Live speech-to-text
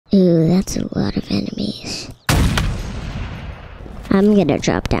Ooh, that's a lot of enemies. I'm gonna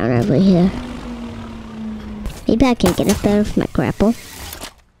drop down over here. Maybe I can get up there with my grapple.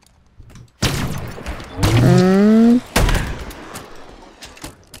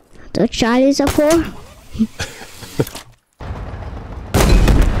 That's what Charlies are for?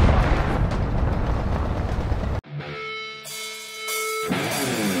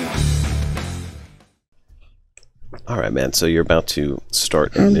 Alright, man, so you're about to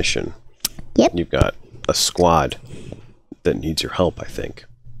start a mission. Yep. You've got a squad that needs your help, I think.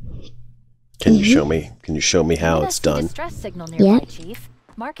 Can you show me? Can you show me how it's done? Distress signal nearby, Chief.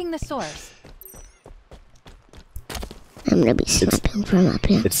 Marking the source. I'm gonna be sniping from up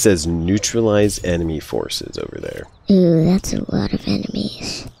here. It says neutralize enemy forces over there. Ooh, that's a lot of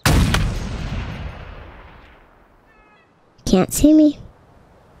enemies. Can't see me.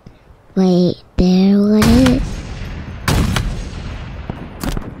 Wait, there what is?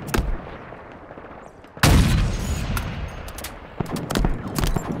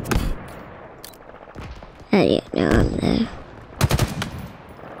 How do you know I'm there?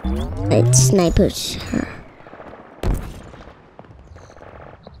 It's snipers.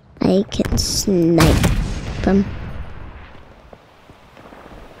 I can snipe them.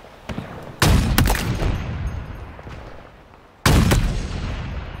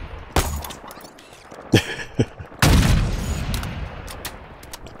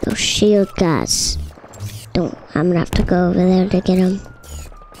 Those shield guys. I'm gonna have to go over there to get them.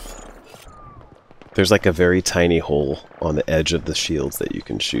 There's like a very tiny hole on the edge of the shields that you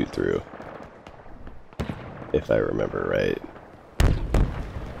can shoot through. If I remember right.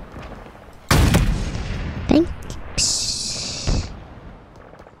 Thanks.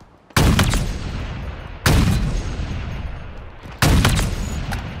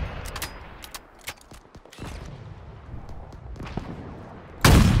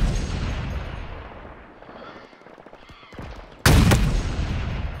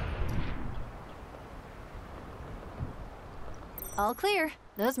 All clear.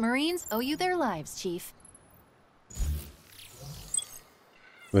 Those Marines owe you their lives, Chief.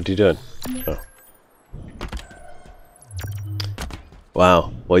 What are you doing? Oh.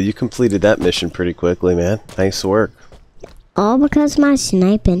 Wow. Well, you completed that mission pretty quickly, man. Nice work. All because of my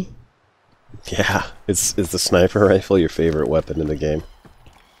sniping. Yeah. Is the sniper rifle your favorite weapon in the game?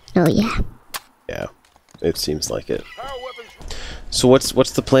 Oh yeah. Yeah. It seems like it. So what's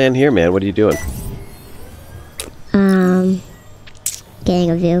the plan here, man? What are you doing?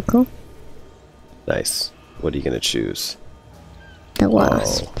 Getting a vehicle. Nice. What are you gonna choose? The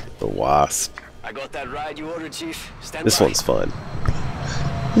Wasp. Oh, the Wasp. I got that ride you ordered, Chief. Stand This by. one's fun.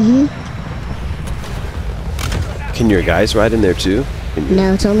 Can your guys ride in there too? Can you?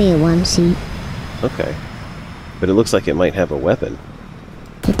 No, it's only a one seat. Okay. But it looks like it might have a weapon.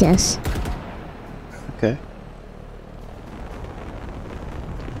 It does. Okay.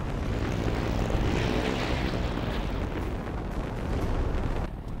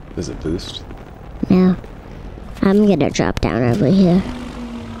 Does it boost? No. I'm gonna drop down over here.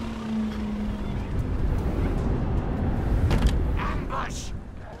 Ambush.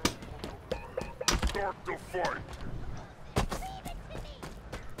 Start the fight.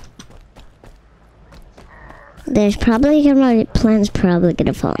 There's probably my plan's probably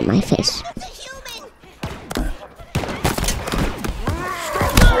gonna fall on my face.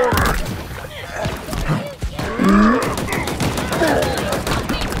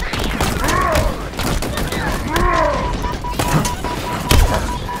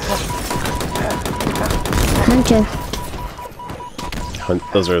 Hunter.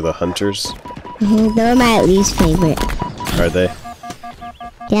 Those are the hunters, They're my least favorite. are they?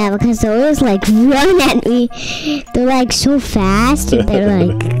 Yeah, because they always like run at me. They're like so fast. And they're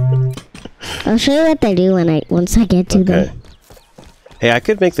like. I'll show you what they do once I get to Okay. them. Hey, I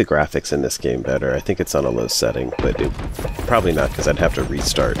could make the graphics in this game better. I think it's on a low setting, but probably not because I'd have to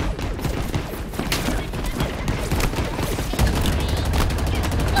restart.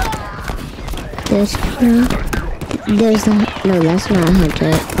 No, that's not a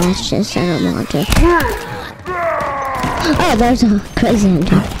hunter. That's just a normal hunter. Oh, there's a crazy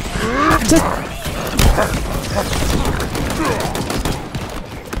hunter.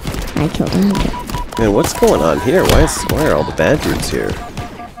 I killed a hunter. Man, what's going on here? Why are all the bad dudes here?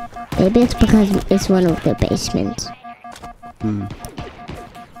 Maybe it's because it's one of the basements.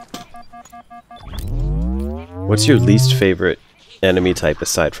 What's your least favorite enemy type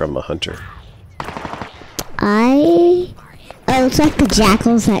aside from a hunter? Oh, it's like the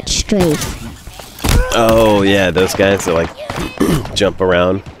jackals that strafe. Oh, yeah, those guys that like jump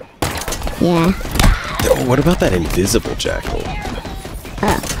around. Yeah. Oh, what about that invisible jackal?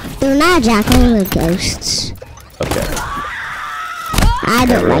 They're not jackals, they're ghosts. Okay. I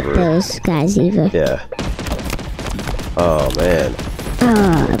don't like remember. those guys either. Yeah. Oh man,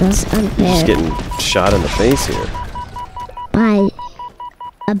 Oh, that's just unfair. getting shot in the face here. By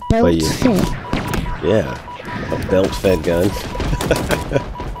a built you. fit. Yeah, a belt-fed gun.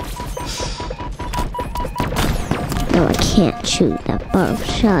 No, I can't shoot that barb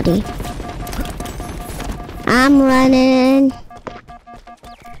shotty. I'm running.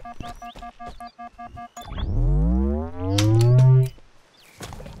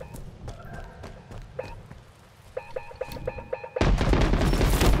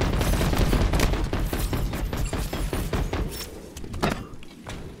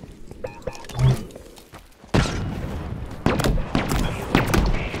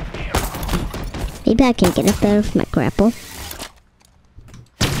 Maybe I can get up there with my grapple.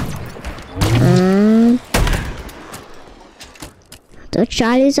 Those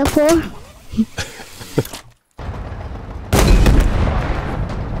shotties are for?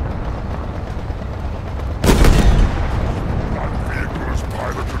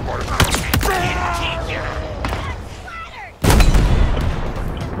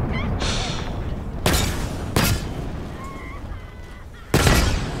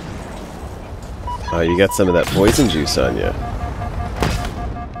 Oh, you got some of that poison juice on you.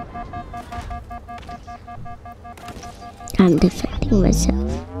 I'm defending myself.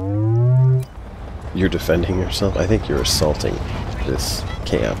 You're defending yourself? I think you're assaulting this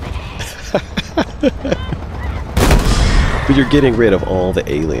camp. But you're getting rid of all the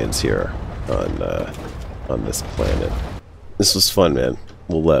aliens here on this planet. This was fun, man.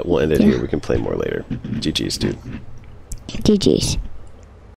 We'll end it here. We can play more later. GG's, dude. GG's.